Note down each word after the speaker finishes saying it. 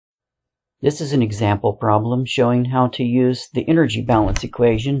This is an example problem showing how to use the energy balance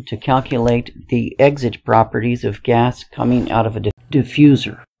equation to calculate the exit properties of gas coming out of a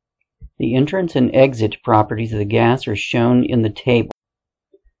diffuser. The entrance and exit properties of the gas are shown in the table.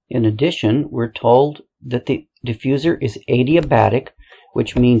 In addition, we're told that the diffuser is adiabatic,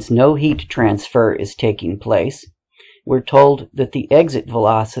 which means no heat transfer is taking place. We're told that the exit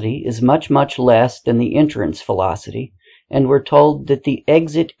velocity is much less than the entrance velocity, and we're told that the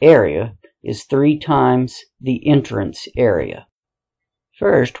exit area is 3 times the entrance area.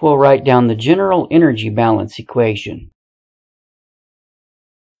 First, we'll write down the general energy balance equation.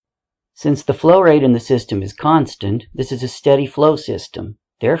 Since the flow rate in the system is constant, this is a steady flow system.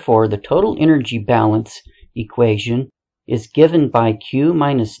 Therefore, the total energy balance equation is given by Q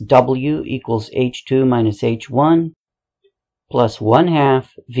minus W equals H2 minus H1 plus 1/2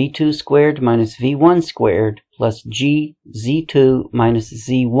 V2 squared minus V1 squared plus G Z2 minus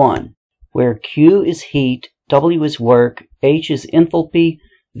Z1, where Q is heat, W is work, H is enthalpy,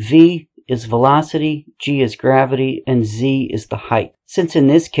 V is velocity, G is gravity, and Z is the height. Since in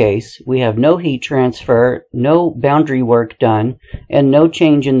this case we have no heat transfer, no boundary work done, and no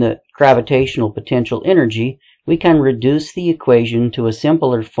change in the gravitational potential energy, we can reduce the equation to a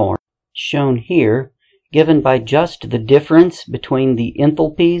simpler form, shown here, given by just the difference between the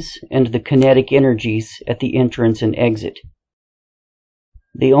enthalpies and the kinetic energies at the entrance and exit.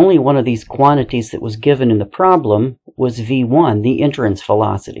 The only one of these quantities that was given in the problem was V1, the entrance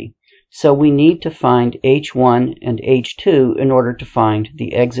velocity. So we need to find H1 and H2 in order to find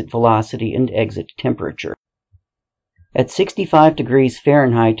the exit velocity and exit temperature. At 65 degrees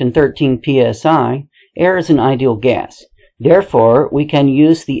Fahrenheit and 13 psi, air is an ideal gas. Therefore, we can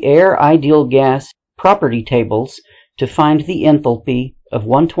use the air ideal gas property tables to find the enthalpy of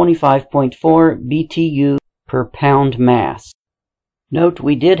 125.4 BTU per pound mass. Note,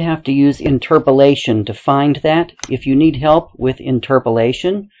 we did have to use interpolation to find that. If you need help with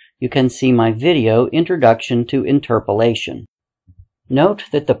interpolation, you can see my video, Introduction to Interpolation. Note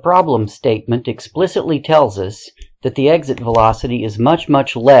that the problem statement explicitly tells us that the exit velocity is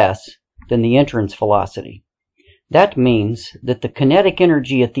much less than the entrance velocity. That means that the kinetic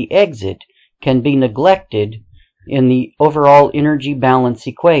energy at the exit can be neglected in the overall energy balance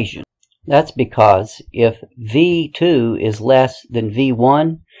equation. That's because if V2 is less than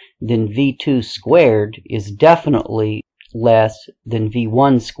V1, then V2 squared is definitely less than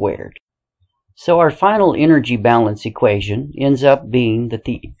V1 squared. So our final energy balance equation ends up being that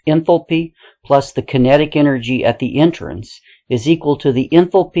the enthalpy plus the kinetic energy at the entrance is equal to the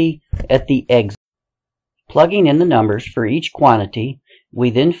enthalpy at the exit. Plugging in the numbers for each quantity, we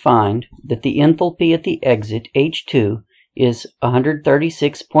then find that the enthalpy at the exit, H2, is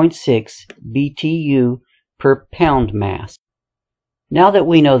 136.6 BTU per pound mass. Now that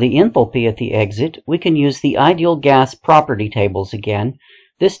we know the enthalpy at the exit, we can use the ideal gas property tables again,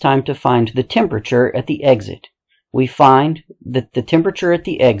 this time to find the temperature at the exit. We find that the temperature at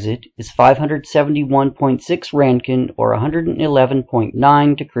the exit is 571.6 Rankine or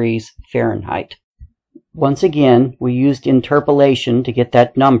 111.9 degrees Fahrenheit. Once again, we used interpolation to get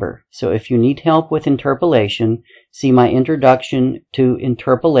that number. So if you need help with interpolation, see my Introduction to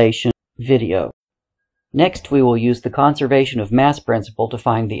Interpolation video. Next, we will use the conservation of mass principle to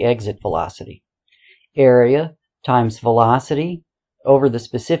find the exit velocity. Area times velocity over the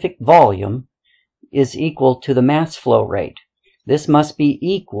specific volume is equal to the mass flow rate. This must be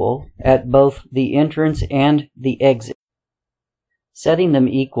equal at both the entrance and the exit. Setting them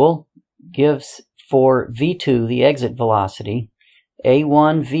equal gives for V2, the exit velocity,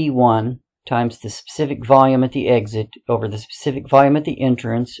 A1 V1 times the specific volume at the exit over the specific volume at the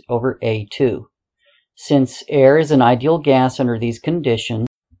entrance over A2. Since air is an ideal gas under these conditions,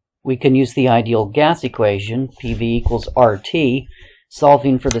 we can use the ideal gas equation, PV equals RT.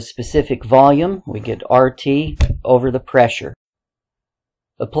 Solving for the specific volume, we get RT over the pressure.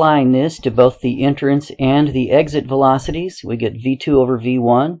 Applying this to both the entrance and the exit velocities, we get V2 over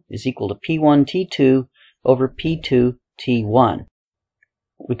V1 is equal to P1 T2 over P2 T1.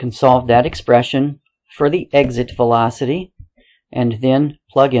 We can solve that expression for the exit velocity and then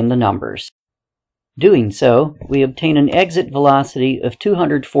plug in the numbers. Doing so, we obtain an exit velocity of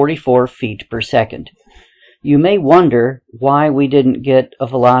 244 feet per second. You may wonder why we didn't get a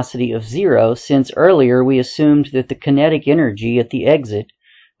velocity of 0, since earlier we assumed that the kinetic energy at the exit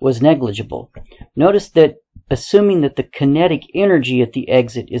was negligible. Notice that assuming that the kinetic energy at the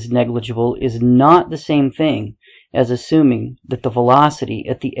exit is negligible is not the same thing as assuming that the velocity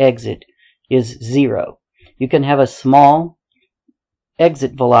at the exit is 0. You can have a small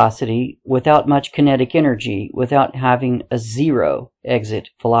exit velocity without much kinetic energy without having a 0 exit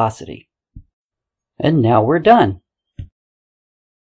velocity. And now we're done.